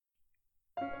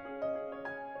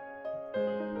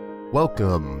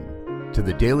Welcome to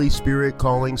the Daily Spirit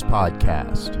Callings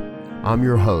podcast. I'm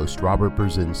your host, Robert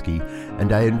Brzezinski,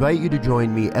 and I invite you to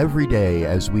join me every day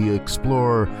as we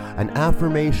explore an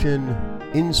affirmation,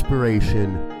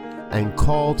 inspiration, and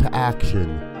call to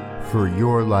action for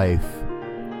your life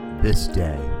this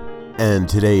day. And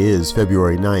today is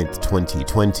February 9th,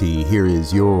 2020. Here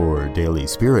is your Daily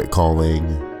Spirit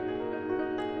Calling.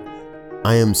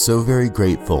 I am so very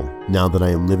grateful now that I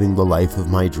am living the life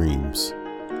of my dreams.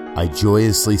 I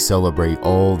joyously celebrate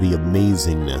all the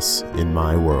amazingness in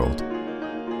my world.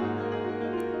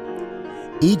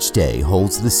 Each day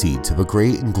holds the seeds of a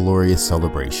great and glorious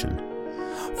celebration.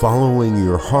 Following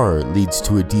your heart leads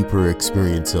to a deeper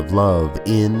experience of love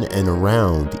in and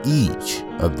around each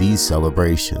of these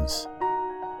celebrations.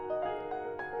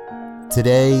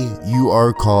 Today, you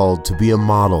are called to be a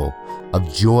model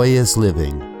of joyous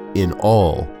living in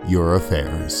all your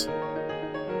affairs.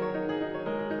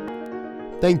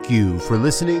 Thank you for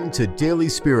listening to Daily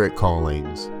Spirit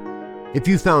Callings. If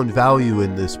you found value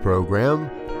in this program,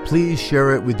 please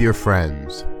share it with your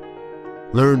friends.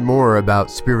 Learn more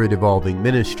about Spirit Evolving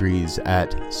Ministries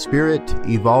at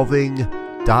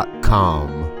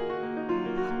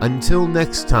spiritevolving.com. Until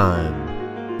next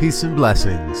time, peace and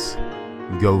blessings.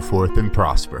 Go forth and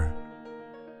prosper.